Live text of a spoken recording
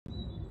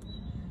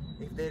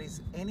If there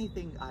is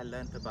anything I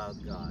learned about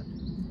God,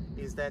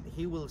 is that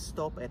He will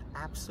stop at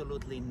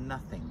absolutely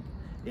nothing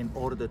in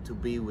order to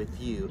be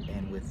with you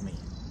and with me.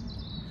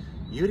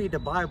 You read the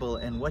Bible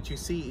and what you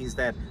see is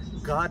that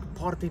God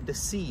parted the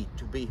sea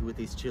to be with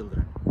His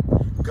children.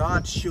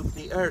 God shook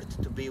the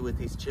earth to be with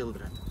His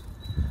children.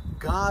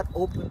 God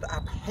opened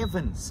up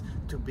heavens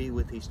to be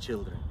with His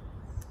children.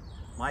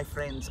 My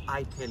friends,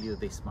 I tell you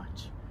this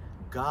much.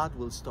 God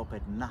will stop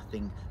at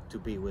nothing to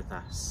be with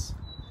us.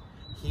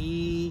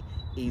 He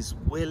is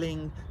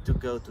willing to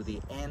go to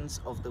the ends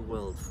of the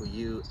world for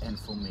you and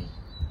for me.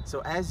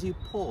 So as you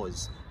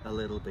pause a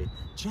little bit,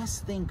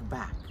 just think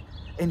back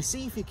and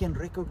see if you can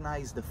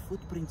recognize the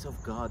footprints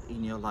of God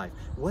in your life.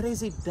 What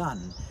has He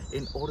done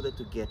in order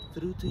to get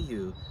through to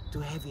you, to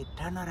have you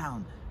turn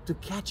around, to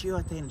catch your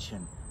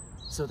attention,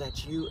 so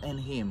that you and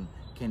Him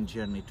can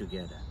journey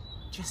together?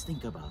 Just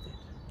think about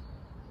it.